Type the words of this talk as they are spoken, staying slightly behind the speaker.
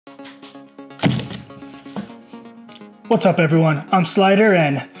What's up everyone, I'm Slider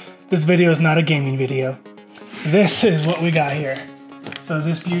and this video is not a gaming video. This is what we got here. So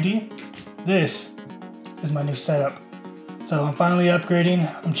this beauty, this is my new setup. So I'm finally upgrading,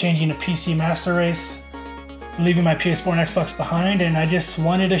 I'm changing to PC Master Race, I'm leaving my PS4 and Xbox behind, and I just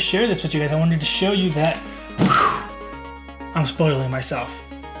wanted to share this with you guys. I wanted to show you that I'm spoiling myself.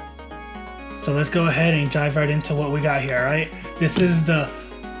 So let's go ahead and dive right into what we got here, alright? This is the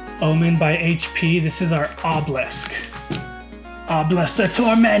Omen by HP. This is our Obelisk. Obelisk the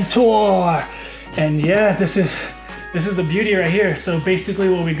Tormentor! And yeah, this is the beauty right here. So basically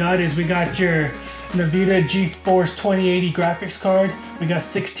what we got is we got your NVIDIA GeForce 2080 graphics card. We got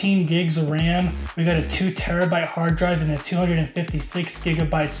 16 gigs of RAM. We got a 2 terabyte hard drive and a 256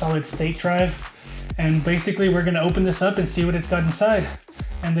 gigabyte solid state drive. And basically we're gonna open this up and see what it's got inside.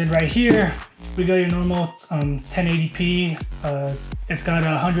 And then right here, we got your normal 1080p. It's got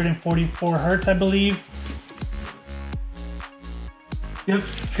 144 hertz, I believe. Yep,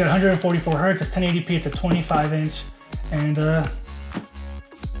 it's got 144 hertz, it's 1080p, it's a 25 inch. And I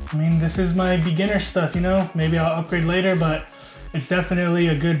mean, this is my beginner stuff, you know? Maybe I'll upgrade later, but it's definitely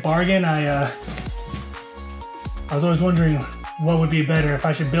a good bargain. I was always wondering what would be better, if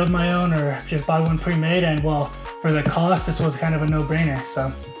I should build my own or just buy one pre-made, and well, for the cost, this was kind of a no-brainer,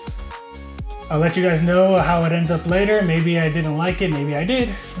 so. I'll let you guys know how it ends up later. Maybe I didn't like it, maybe I did.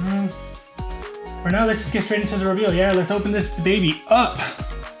 For now, let's just get straight into the reveal. Yeah, let's open this baby up.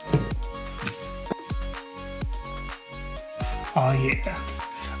 Oh yeah.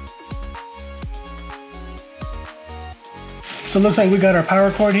 So it looks like we got our power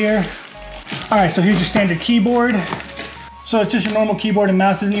cord here. All right, so here's your standard keyboard. So it's just your normal keyboard and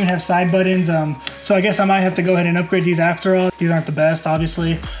mouse, doesn't even have side buttons. So I guess I might have to go ahead and upgrade these after all. These aren't the best,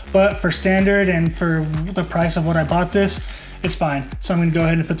 obviously, but for standard and for the price of what I bought this, it's fine. So I'm gonna go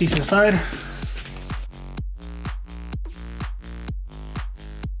ahead and put these aside.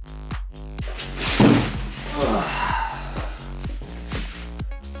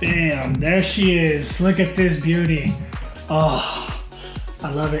 Bam, there she is. Look at this beauty. Oh,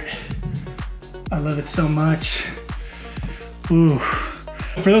 I love it. I love it so much. Ooh.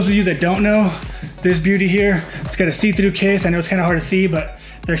 For those of you that don't know, this beauty here, it's got a see-through case. I know it's kind of hard to see, but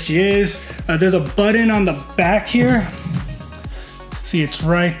there she is. There's a button on the back here. See, it's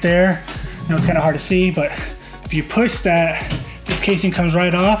right there. I know it's kind of hard to see, but if you push that, this casing comes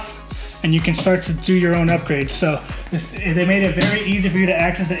right off and you can start to do your own upgrades. So they made it very easy for you to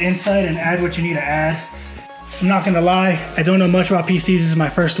access the inside and add what you need to add. I'm not gonna lie, I don't know much about PCs. This is my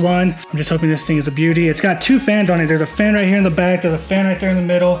first one. I'm just hoping this thing is a beauty. It's got 2 fans on it. There's a fan right here in the back. There's a fan right there in the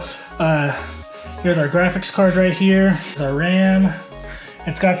middle. Here's our graphics card right here. There's our RAM.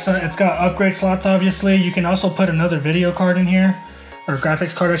 It's got upgrade slots, obviously. You can also put another video card in here, or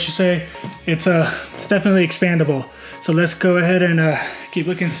graphics card, I should say. It's definitely expandable. So let's go ahead and keep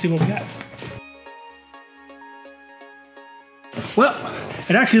looking to see what we got. Well,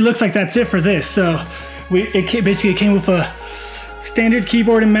 it actually looks like that's it for this. So basically it came with a standard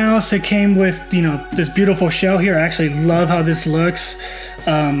keyboard and mouse. It came with, you know, this beautiful shell here. I actually love how this looks.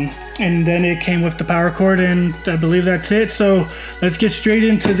 And then it came with the power cord, and I believe that's it. So let's get straight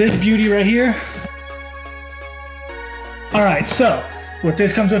into this beauty right here. All right, so what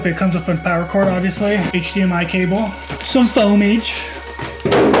this comes with, it comes with a power cord, obviously, HDMI cable, some foamage,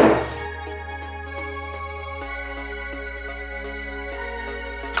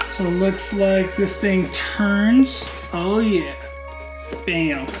 so it looks like this thing turns. Oh yeah,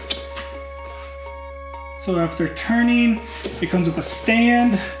 bam. So after turning, it comes with a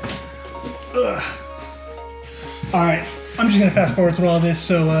stand. Ugh. All right, I'm just gonna fast forward through all this,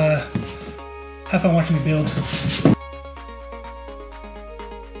 so have fun watching me build.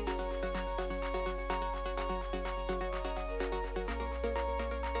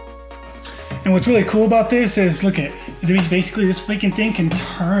 And what's really cool about this is, look at, basically this freaking thing can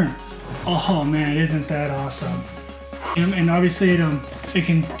turn. Oh man, isn't that awesome? And obviously it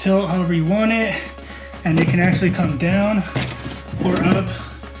can tilt however you want it, and it can actually come down or up.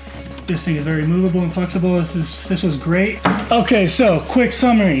 This thing is very movable and flexible. This was great. Okay, so quick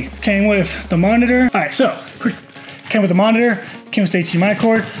summary. Came with the monitor. All right, so came with the monitor, came with the HDMI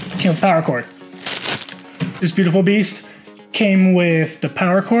cord, came with the power cord. This beautiful beast came with the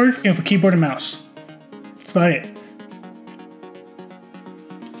power cord, came with a keyboard and mouse. That's about it.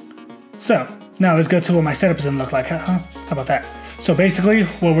 So now let's go to what my setup is gonna look like, huh? How about that? So basically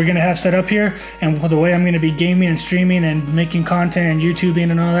what we're gonna have set up here, and the way I'm gonna be gaming and streaming and making content and YouTubing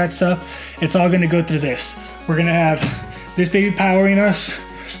and all that stuff, it's all gonna go through this. We're gonna have this baby powering us.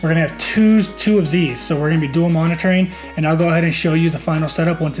 We're gonna have two of these. So we're gonna be dual monitoring, and I'll go ahead and show you the final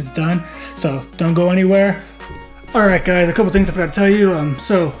setup once it's done. So don't go anywhere. Alright guys, a couple things I forgot to tell you.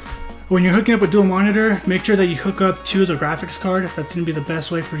 So when you're hooking up a dual monitor, make sure that you hook up to the graphics card. That's going to be the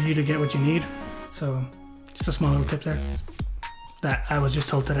best way for you to get what you need. So just a small little tip there that I was just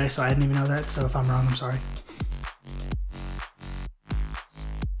told today, so I didn't even know that. So if I'm wrong, I'm sorry.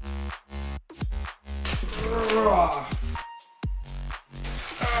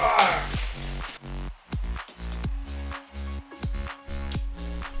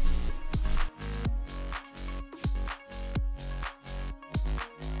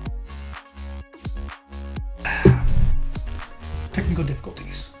 Technical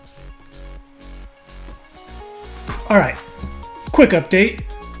difficulties. Alright, quick update.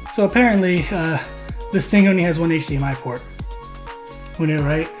 So apparently this thing only has one HDMI port. Who knew,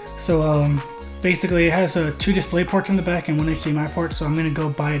 right? So basically it has 2 display ports in the back and 1 HDMI port, so I'm gonna go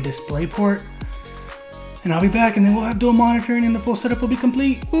buy a display port and I'll be back, and then we'll have dual monitoring and the full setup will be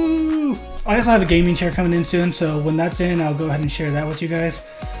complete. Woo! I also have a gaming chair coming in soon, so when that's in, I'll go ahead and share that with you guys.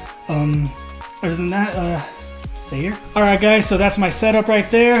 Other than that, stay here. Alright guys, so that's my setup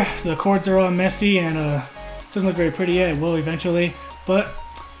right there. The cords are all messy and doesn't look very pretty yet. It will eventually, but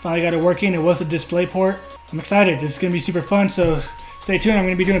finally got it working. It was the display port. I'm excited. This is gonna be super fun, so stay tuned. I'm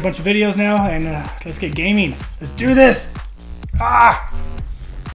gonna be doing a bunch of videos now, and let's get gaming. Let's do this! Ah!